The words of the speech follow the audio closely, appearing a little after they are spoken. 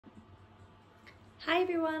Hi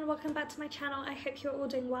everyone, welcome back to my channel. I hope you're all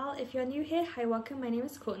doing well. If you're new here, hi, welcome. My name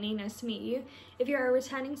is Courtney, nice to meet you. If you're a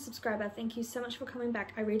returning subscriber, thank you so much for coming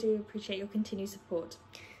back. I really do appreciate your continued support.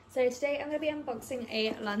 So today I'm going to be unboxing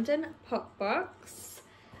a London pop box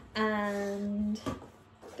and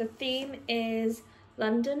the theme is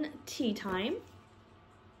London Tea Time.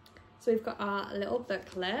 So we've got our little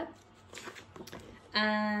booklet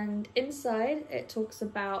and inside it talks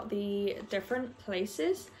about the different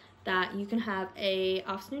places that you can have a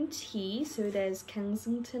afternoon tea. So there's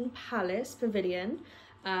Kensington Palace Pavilion,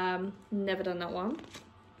 never done that one.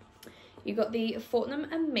 You got the Fortnum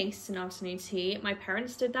and Mason afternoon tea. My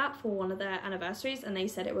parents did that for one of their anniversaries and they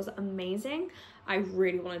said it was amazing. I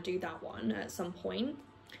really want to do that one at some point.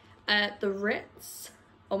 The Ritz,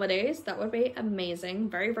 oh my days, that would be amazing.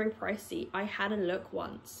 Very pricey. I had a look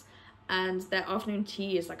once and their afternoon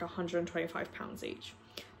tea is like £125 each.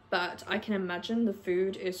 But I can imagine the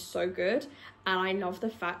food is so good, and I love the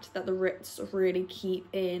fact that the Ritz really keep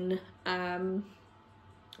in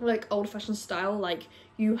like old-fashioned style. Like,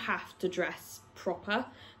 you have to dress proper,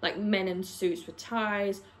 like men in suits with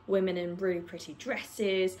ties, women in really pretty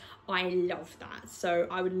dresses. I love that. So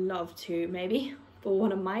I would love to, maybe for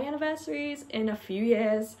one of my anniversaries in a few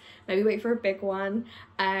years, maybe wait for a big one,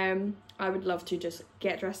 I would love to just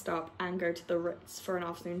get dressed up and go to the Ritz for an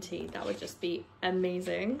afternoon tea. That would just be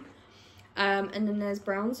amazing. And then there's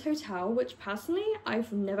Brown's Hotel, which personally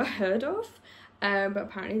I've never heard of, but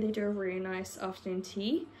apparently they do a really nice afternoon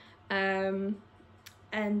tea. And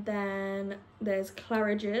then there's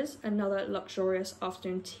Claridges, another luxurious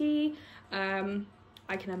afternoon tea. I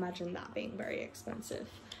can imagine that being very expensive.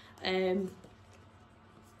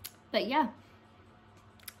 But yeah,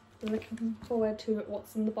 looking forward to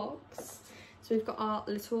what's in the box. So we've got our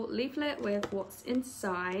little leaflet with what's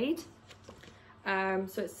inside.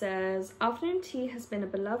 So it says, afternoon tea has been a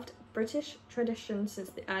beloved British tradition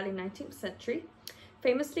since the early 19th century,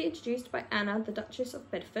 famously introduced by Anna, the Duchess of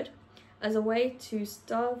Bedford, as a way to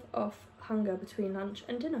starve off hunger between lunch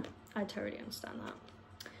and dinner. I totally understand that.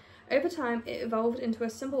 Over time, it evolved into a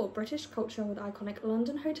symbol of British culture with iconic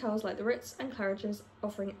London hotels like the Ritz and Claridges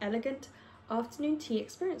offering elegant afternoon tea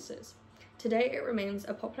experiences. Today it remains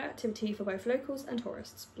a popular activity for both locals and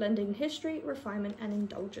tourists, blending history, refinement and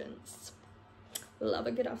indulgence. Love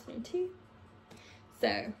a good afternoon tea.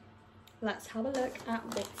 So let's have a look at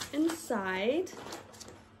what's inside.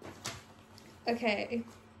 Okay,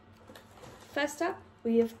 first up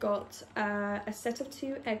we have got a set of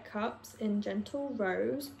 2 egg cups in gentle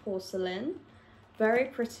rose porcelain. Very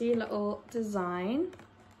pretty little design.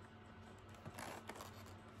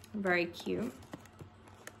 Very cute.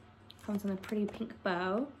 Comes in a pretty pink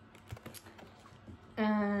bow.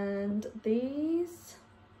 And these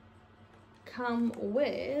come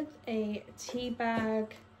with a tea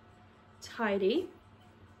bag tidy.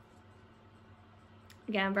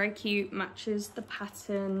 Again, very cute, matches the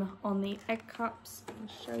pattern on the egg cups. I'll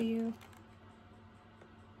show you.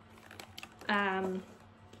 And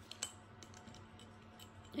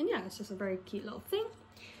yeah, it's just a very cute little thing.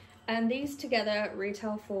 And these together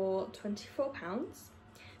retail for £24.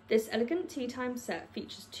 This elegant tea time set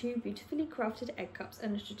features 2 beautifully crafted egg cups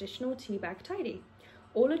and a traditional tea bag tidy,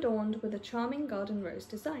 all adorned with a charming garden rose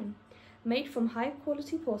design. Made from high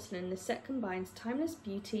quality porcelain, this set combines timeless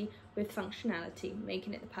beauty with functionality,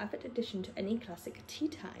 making it the perfect addition to any classic tea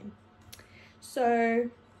time.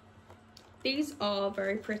 So these are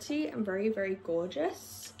very pretty and very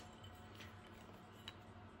gorgeous.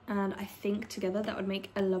 And I think together that would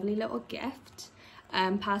make a lovely little gift.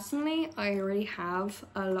 Personally, I already have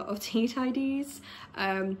a lot of tea tidies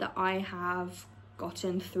that I have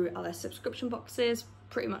gotten through other subscription boxes,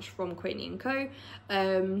 pretty much from Courtney & Co.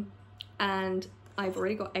 And I've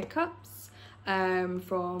already got egg cups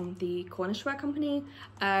from the Cornishware company.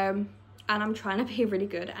 And I'm trying to be really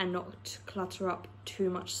good and not clutter up too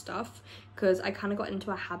much stuff, because I kind of got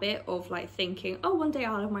into a habit of like thinking, oh, one day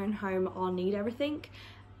I'll have my own home, I'll need everything.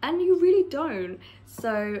 And you really don't.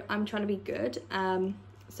 So I'm trying to be good.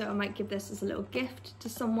 So I might give this as a little gift to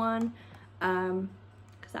someone,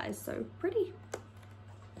 because that is so pretty.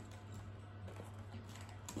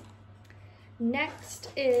 Next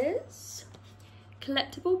is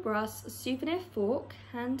collectible brass souvenir fork,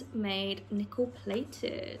 handmade nickel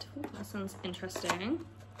plated. Ooh, that sounds interesting.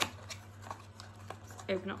 Let's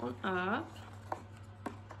open it on up.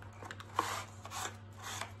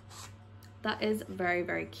 That is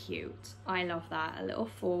very cute. I love that. A little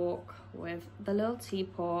fork with the little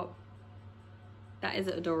teapot. That is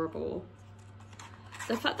adorable.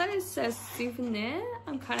 The fact that it says souvenir,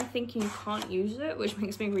 I'm kind of thinking you can't use it, which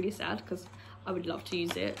makes me really sad because I would love to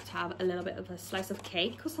use it to have a little bit of a slice of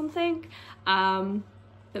cake or something.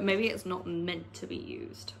 But maybe it's not meant to be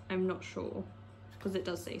used. I'm not sure, because it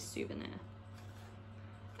does say souvenir.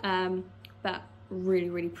 But really,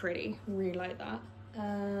 really pretty. Really like that.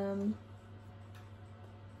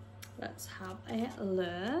 Let's have a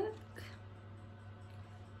look.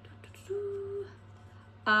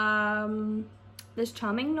 This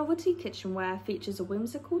charming novelty kitchenware features a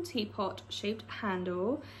whimsical teapot shaped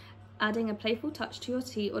handle, adding a playful touch to your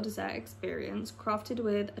tea or dessert experience. Crafted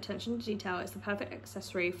with attention to detail, it's the perfect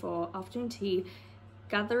accessory for afternoon tea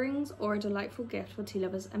gatherings or a delightful gift for tea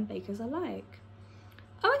lovers and bakers alike.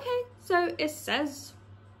 Oh, okay, so it says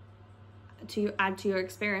to add to your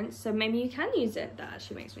experience, so maybe you can use it. That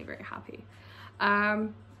actually makes me very happy.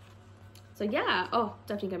 So yeah, oh,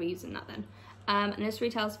 definitely gonna be using that then. And this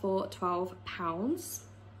retails for £12.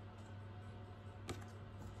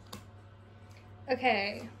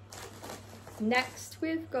 Okay, next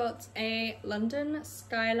we've got a London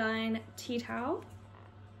Skyline tea towel.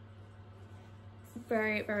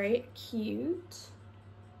 Very, very cute.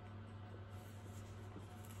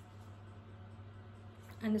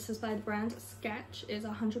 And this is by the brand Sketch. It's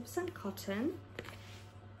 100% cotton.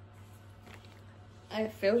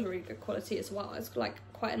 It feels really good quality as well. It's like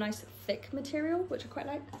quite a nice thick material, which I quite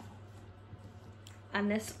like. And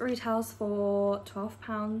this retails for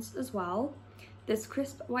 £12 as well. This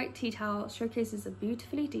crisp white tea towel showcases a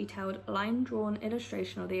beautifully detailed line-drawn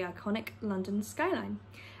illustration of the iconic London skyline.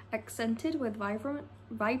 Accented with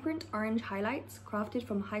vibrant orange highlights, crafted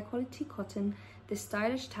from high-quality cotton, this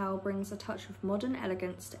stylish towel brings a touch of modern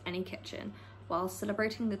elegance to any kitchen, while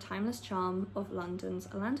celebrating the timeless charm of London's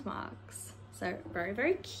landmarks. So very,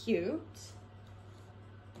 very cute.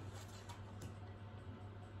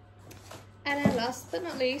 And then last but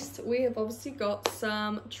not least, we have obviously got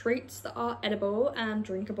some treats that are edible and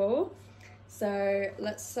drinkable. So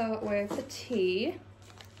let's start with the tea.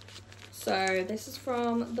 So this is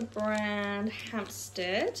from the brand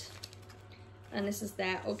Hampstead, and this is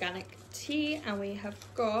their organic tea, and we have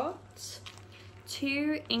got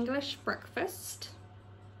 2 English breakfast,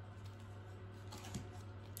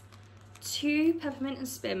 2 peppermint and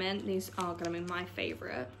spearmint. These are gonna be my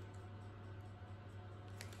favorite.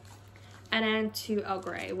 And then 2 Earl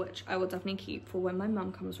Grey, which I will definitely keep for when my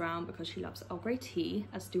mum comes around because she loves Earl Grey tea,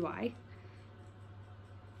 as do I.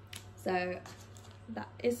 So that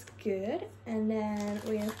is good. And then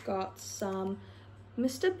we have got some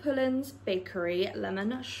Mr. Pullen's Bakery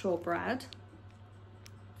lemon shortbread.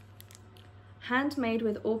 Handmade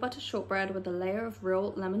with all butter shortbread with a layer of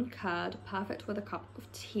real lemon curd, perfect with a cup of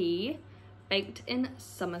tea. Baked in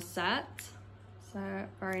Somerset. So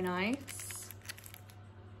very nice.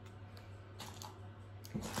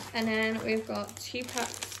 And then we've got 2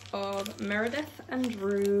 packs of Meredith and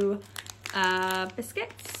Drew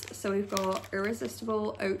biscuits. So we've got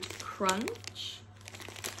Irresistible Oat Crunch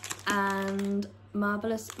and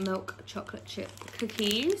Marvelous Milk Chocolate Chip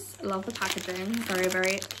Cookies. Love the packaging, very,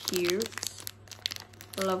 very cute.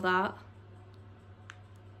 Love that.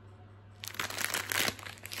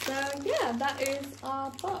 So yeah, that is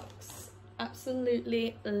our box.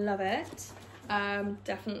 Absolutely love it.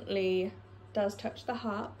 Definitely does touch the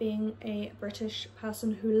heart, being a British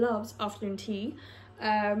person who loves afternoon tea.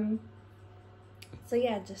 So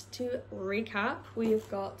yeah, just to recap, we've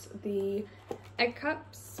got the egg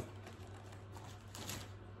cups,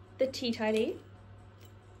 the tea tidy,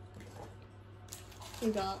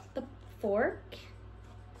 we got the fork,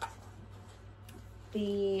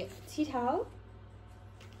 the tea towel,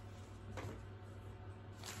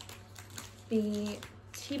 the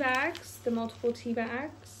tea bags, the multiple tea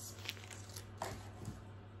bags,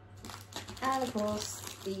 and of course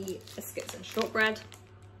the biscuits and shortbread.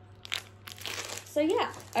 So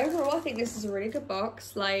yeah, overall I think this is a really good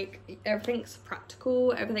box. Like, everything's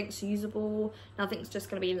practical, everything's usable, nothing's just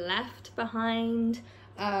gonna be left behind.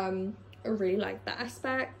 I really like that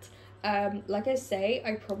aspect. Like I say,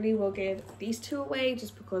 I probably will give these 2 away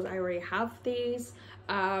just because I already have these,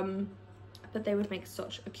 but they would make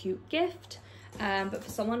such a cute gift. But for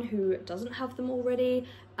someone who doesn't have them already,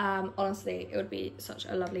 honestly, it would be such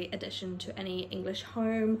a lovely addition to any English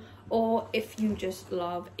home, or if you just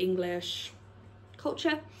love English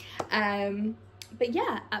culture. But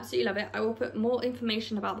yeah, absolutely love it. I will put more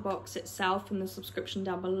information about the box itself in the subscription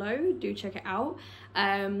down below. Do check it out.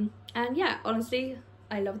 And yeah, honestly,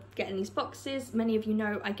 I love getting these boxes. Many of you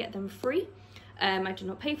know I get them free. I do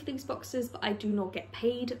not pay for these boxes, but I do not get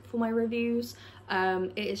paid for my reviews.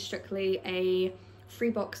 It is strictly a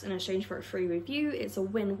free box in exchange for a free review. It's a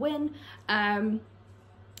win-win. And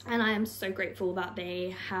I am so grateful that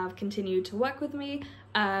they have continued to work with me.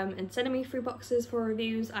 and sending me through boxes for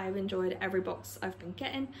reviews. I've enjoyed every box I've been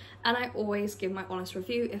getting, and I always give my honest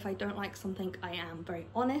review. If I don't like something, I am very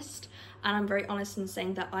honest, and I'm very honest in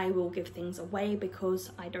saying that I will give things away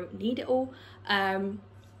because I don't need it all.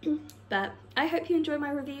 But I hope you enjoy my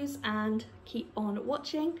reviews and keep on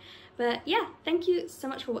watching. But yeah, thank you so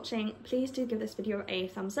much for watching. Please do give this video a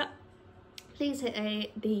thumbs up. Please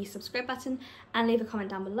hit the subscribe button and leave a comment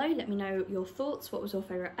down below. Let me know your thoughts. What was your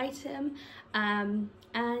favourite item? And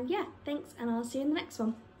yeah, thanks, and I'll see you in the next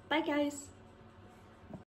one. Bye guys.